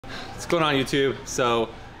What's going on, YouTube? So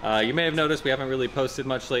you may have noticed we haven't really posted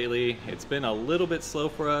much lately. It's been a little bit slow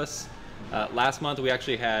for us. Last month we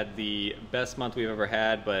actually had the best month we've ever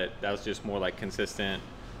had, but that was just more like consistent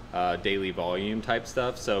daily volume type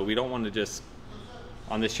stuff. So we don't want to just,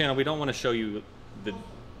 on this channel, we don't want to show you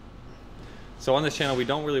on this channel, we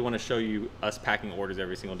don't really want to show you us packing orders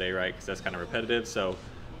every single day, right? Because that's kind of repetitive. So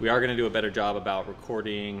we are going to do a better job about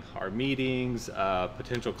recording our meetings,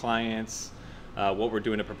 potential clients, what we're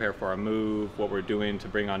doing to prepare for our move, what we're doing to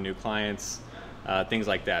bring on new clients, things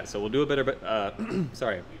like that. So we'll do a better,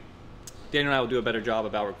 sorry, Daniel and I will do a better job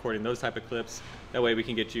about recording those type of clips. That way we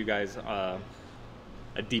can get you guys a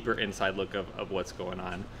deeper inside look of what's going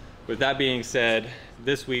on. With that being said,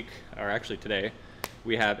 this week, or actually today,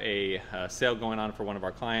 we have a sale going on for one of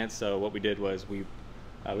our clients. So what we did was we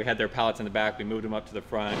had their pallets in the back, we moved them up to the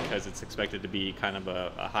front because it's expected to be kind of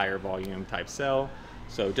a higher volume type sale.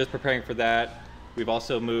 So just preparing for that. We've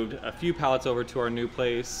also moved a few pallets over to our new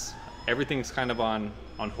place. Everything's kind of on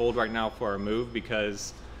hold right now for our move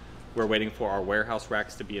because we're waiting for our warehouse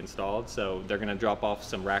racks to be installed. So they're gonna drop off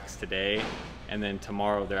some racks today, and then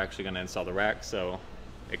tomorrow they're actually gonna install the racks. So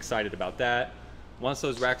excited about that. Once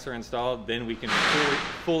those racks are installed, then we can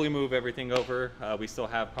fully move everything over. We still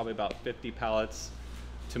have probably about 50 pallets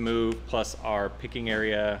to move, plus our picking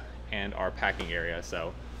area and our packing area.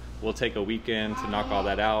 So we'll take a weekend to knock all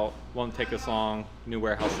that out. Won't take us long. New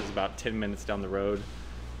warehouse is about 10 minutes down the road.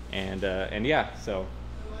 And yeah, so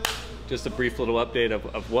just a brief little update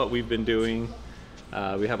of what we've been doing.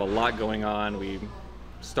 We have a lot going on. We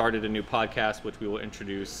started a new podcast, which we will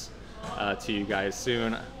introduce to you guys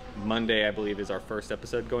soon. Monday, I believe, is our first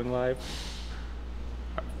episode going live.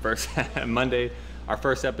 Monday, our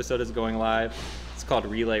first episode is going live. It's called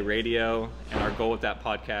Relay Radio, and our goal with that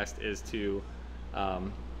podcast is to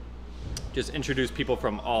just introduce people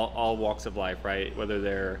from all walks of life, right? Whether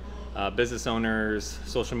they're business owners,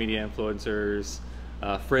 social media influencers,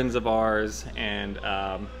 friends of ours, and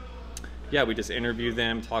yeah, we just interview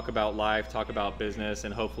them, talk about life, talk about business,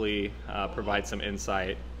 and hopefully provide some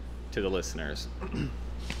insight to the listeners.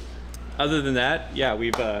 Other than that, yeah,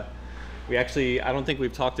 we actually, I don't think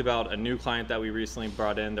we've talked about a new client that we recently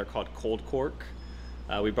brought in. They're called Cold Cork.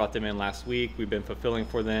 We brought them in last week. We've been fulfilling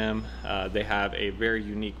for them. They have a very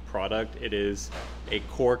unique product. It is a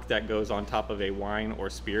cork that goes on top of a wine or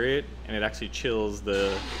spirit, and it actually chills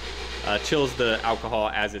the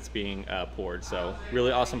alcohol as it's being poured. So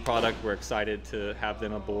really awesome product. We're excited to have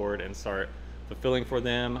them aboard and start fulfilling for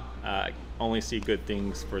them. Only see good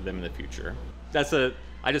things for them in the future.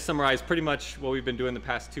 I just summarized pretty much what we've been doing the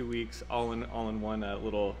past 2 weeks, all in one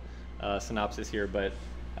little synopsis here. But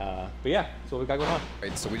yeah, that's what we got going on.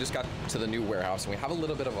 Right, so we just got to the new warehouse and we have a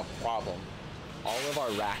little bit of a problem. All of our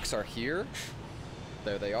racks are here.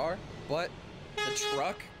 There they are. But the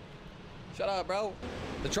truck, shut up, bro.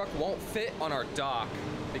 The truck won't fit on our dock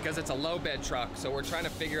because it's a low bed truck. So we're trying to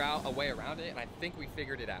figure out a way around it, and I think we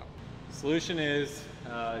figured it out. Solution is,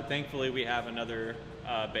 thankfully we have another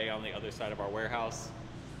bay on the other side of our warehouse.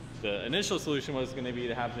 The initial solution was going to be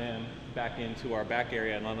to have them back into our back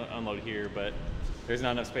area and unload here, but there's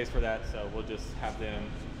not enough space for that, so we'll just have them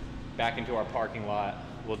back into our parking lot.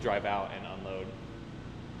 We'll drive out and unload.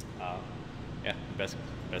 Yeah, best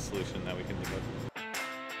solution that we can think of.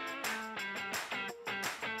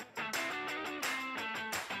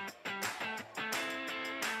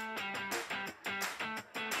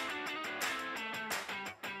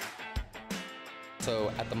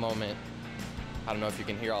 So at the moment, I don't know if you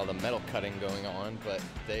can hear all the metal cutting going on, but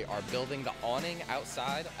they are building the awning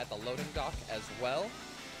outside at the loading dock as well.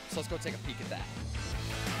 So let's go take a peek at that.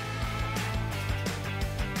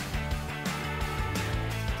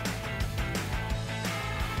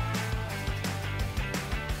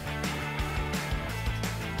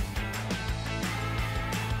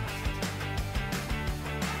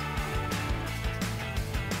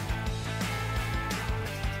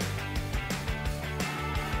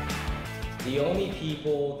 The only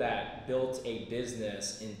people that built a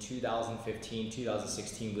business in 2015,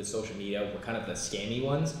 2016 with social media were kind of the scammy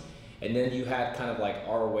ones. And then you had kind of like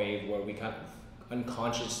our wave where we kind of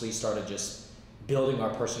unconsciously started just building our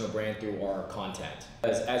personal brand through our content.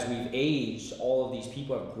 As we've aged, all of these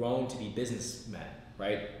people have grown to be businessmen,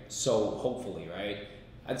 right? So hopefully, right?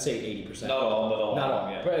 I'd say 80%. Not all, but all. Not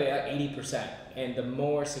all, yeah. But 80%. And the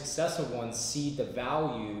more successful ones see the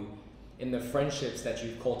value in the friendships that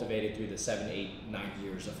you've cultivated through the 7, 8, 9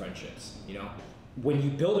 years of friendships, you know? When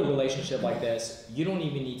you build a relationship like this, you don't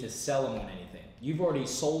even need to sell him on anything. You've already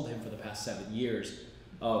sold him for the past 7 years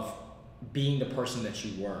of being the person that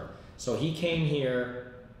you were. So he came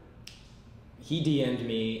here, he DM'd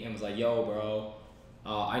me and was like, yo, bro,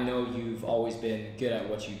 I know you've always been good at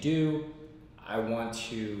what you do. I want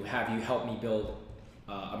to have you help me build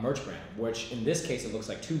a merch brand, which in this case, it looks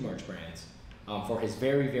like 2 merch brands for his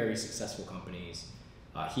very, very successful companies.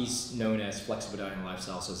 He's known as Flexible Dining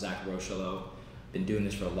Lifestyle, so Zach Rochelo, been doing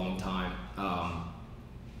this for a long time.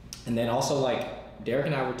 And then also, like, Derek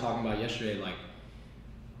and I were talking about yesterday, like,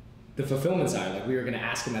 the fulfillment side. Like, we were gonna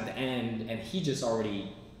ask him at the end, and he just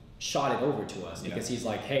already shot it over to us because he's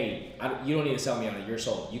like, hey, you don't need to sell me on it, you're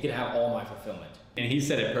sold. You can have all my fulfillment. And he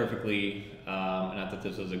said it perfectly, and I thought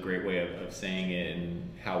this was a great way of saying it and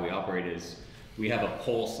how we operate is we have a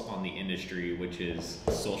pulse on the industry, which is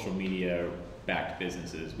social media backed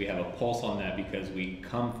businesses. We have a pulse on that because we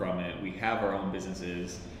come from it, we have our own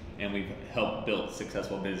businesses, and we've helped build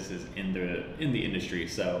successful businesses in the industry.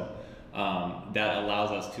 So that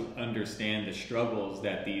allows us to understand the struggles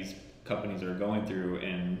that these companies are going through,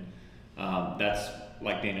 and that's,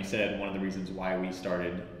 like Daniel said, one of the reasons why we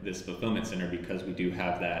started this fulfillment center, because we do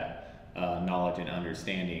have that knowledge and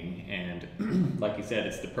understanding. And like you said,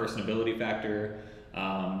 it's the personability factor,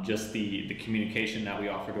 just the communication that we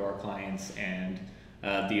offer to our clients, and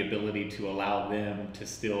the ability to allow them to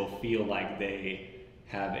still feel like they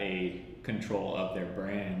have a control of their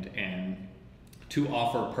brand and to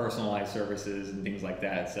offer personalized services and things like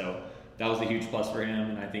that. So that was a huge plus for him,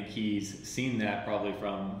 and I think he's seen that probably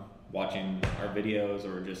from watching our videos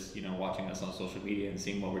or just, you know, watching us on social media and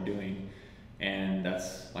seeing what we're doing. And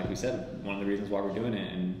that's, like we said, one of the reasons why we're doing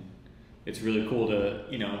it. And it's really cool to,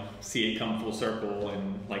 you know, see it come full circle,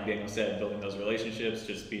 and like Daniel said, building those relationships,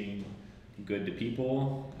 just being good to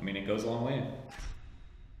people. I mean, it goes a long way.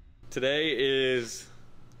 Today is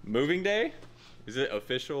moving day. Is it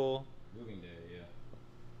official? Moving day,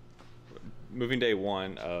 yeah. Moving day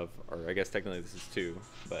 1 of, or I guess technically this is 2,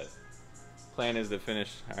 but plan is to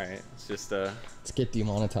finish. All right, it's just let's get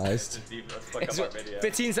demonetized. Let's fuck up our video.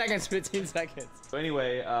 15 seconds. So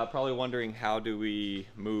anyway, probably wondering, how do we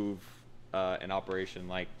move an operation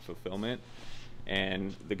like fulfillment?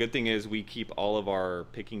 And the good thing is we keep all of our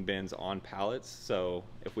picking bins on pallets, so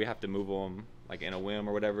if we have to move them like in a whim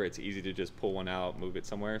or whatever, it's easy to just pull one out, move it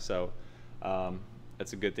somewhere. So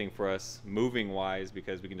that's a good thing for us moving wise,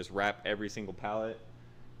 because we can just wrap every single pallet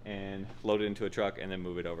and load it into a truck and then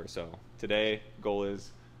move it over. So today, goal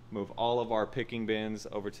is move all of our picking bins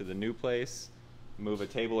over to the new place, move a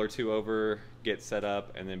table or 2 over, get set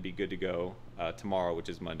up, and then be good to go tomorrow, which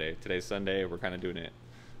is Monday. Today's Sunday, we're kind of doing it.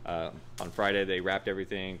 On Friday, they wrapped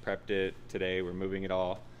everything, prepped it. Today, we're moving it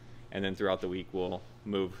all. And then throughout the week, we'll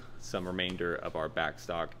move some remainder of our back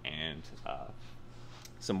stock and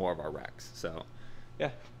some more of our racks. So yeah,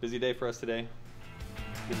 busy day for us today.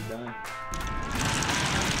 Get it done.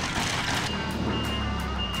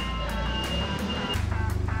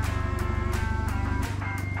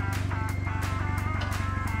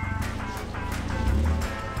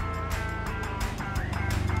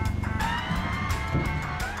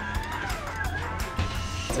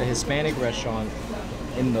 It's a Hispanic restaurant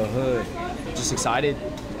in the hood. Just excited.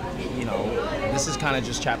 You know, this is kind of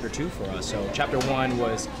just chapter 2 for us. So chapter 1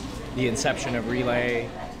 was the inception of Relay.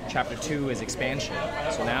 Chapter 2 is expansion.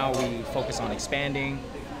 So now we focus on expanding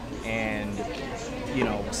and, you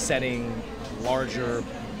know, setting larger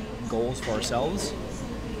goals for ourselves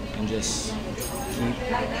and just keep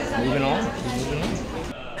moving on.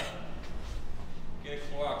 Get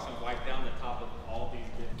a Clorox and wipe down the top of all these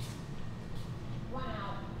bins. Wow.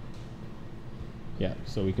 Yeah,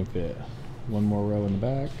 so we can fit one more row in the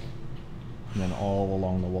back, and then all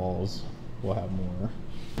along the walls we'll have more.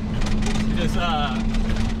 Just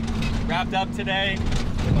wrapped up today.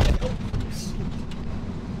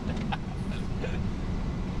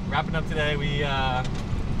 Wrapping up today, we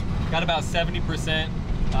got about 70%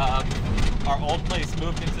 of our old place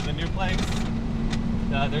moved into the new place.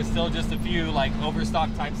 There's still just a few like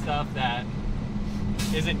overstock type stuff that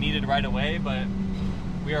isn't needed right away, but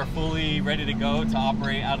we are fully ready to go to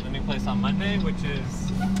operate out of the new place on Monday, which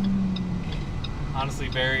is honestly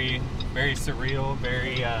very, very surreal,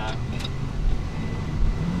 very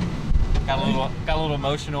got a little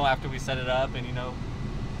emotional after we set it up, and you know,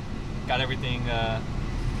 got everything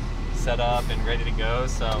set up and ready to go.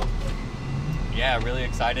 So yeah, really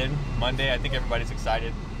excited. Monday, I think everybody's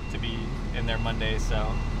excited to be in there Monday.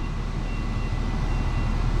 So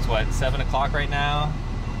it's what, 7 o'clock right now,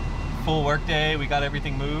 full work day. We got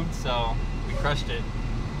everything moved, so we crushed it,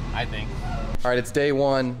 I think. All right, it's day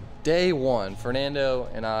 1. Day 1. Fernando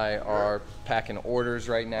and I are packing orders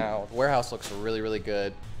right now. The warehouse looks really, really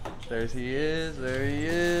good. There he is. There he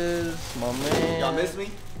is. My man. Y'all miss me?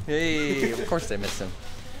 Hey, of course they miss him.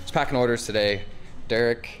 Just packing orders today.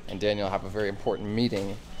 Derek and Daniel have a very important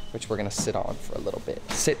meeting which we're gonna sit on for a little bit.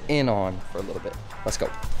 Sit in on for a little bit. Let's go.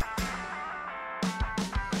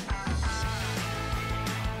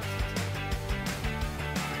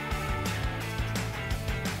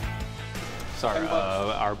 Sorry,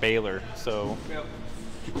 our baler. So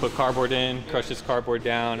you put cardboard in, crush this cardboard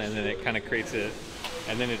down, and then it kind of creates it,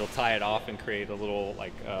 and then it'll tie it off and create a little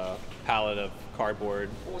like pallet of cardboard,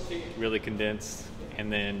 really condensed,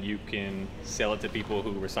 and then you can sell it to people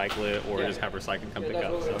who recycle it or just have recycling come pick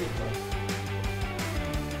up. So.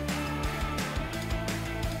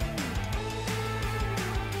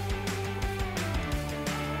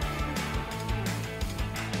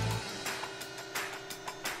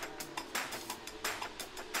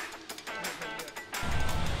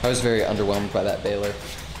 I was very underwhelmed by that baler.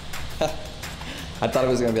 I thought it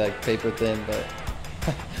was gonna be like paper thin, but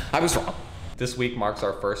I was wrong. This week marks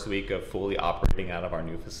our first week of fully operating out of our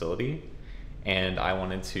new facility, and I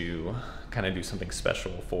wanted to kind of do something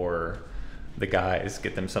special for the guys,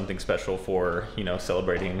 get them something special for, you know,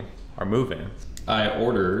 celebrating our move-in. I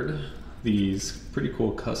ordered these pretty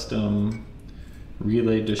cool custom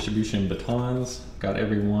relay distribution batons. Got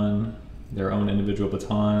everyone their own individual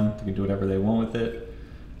baton. They can do whatever they want with it.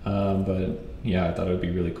 But yeah, I thought it would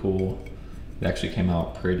be really cool. It actually came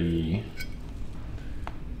out pretty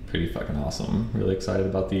fucking awesome. Really excited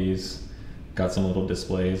about these. Got some little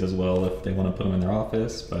displays as well if they want to put them in their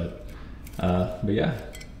office. But yeah,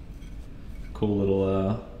 cool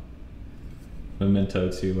little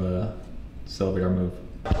memento to celebrate our move.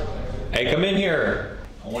 Hey, come in here.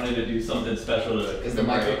 I wanted to do something special to. Is the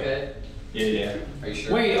mic okay? Yeah. Are you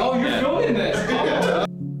sure? Wait, oh, you're filming this.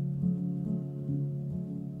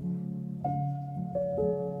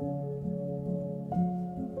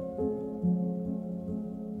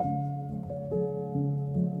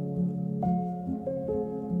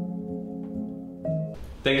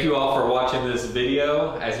 Thank you all for watching this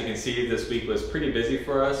video. As you can see, this week was pretty busy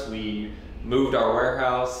for us. We moved our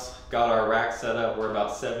warehouse, got our rack set up. We're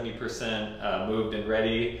about 70% moved and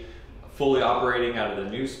ready, fully operating out of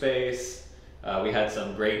the new space. We had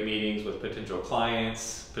some great meetings with potential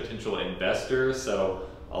clients, potential investors, so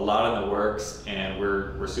a lot in the works, and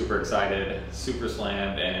we're super excited, super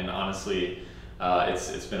slammed, and honestly,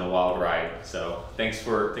 it's been a wild ride. So thanks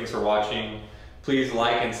for watching. Please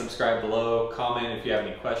like and subscribe below, comment if you have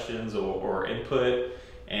any questions or input,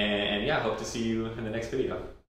 and yeah, hope to see you in the next video.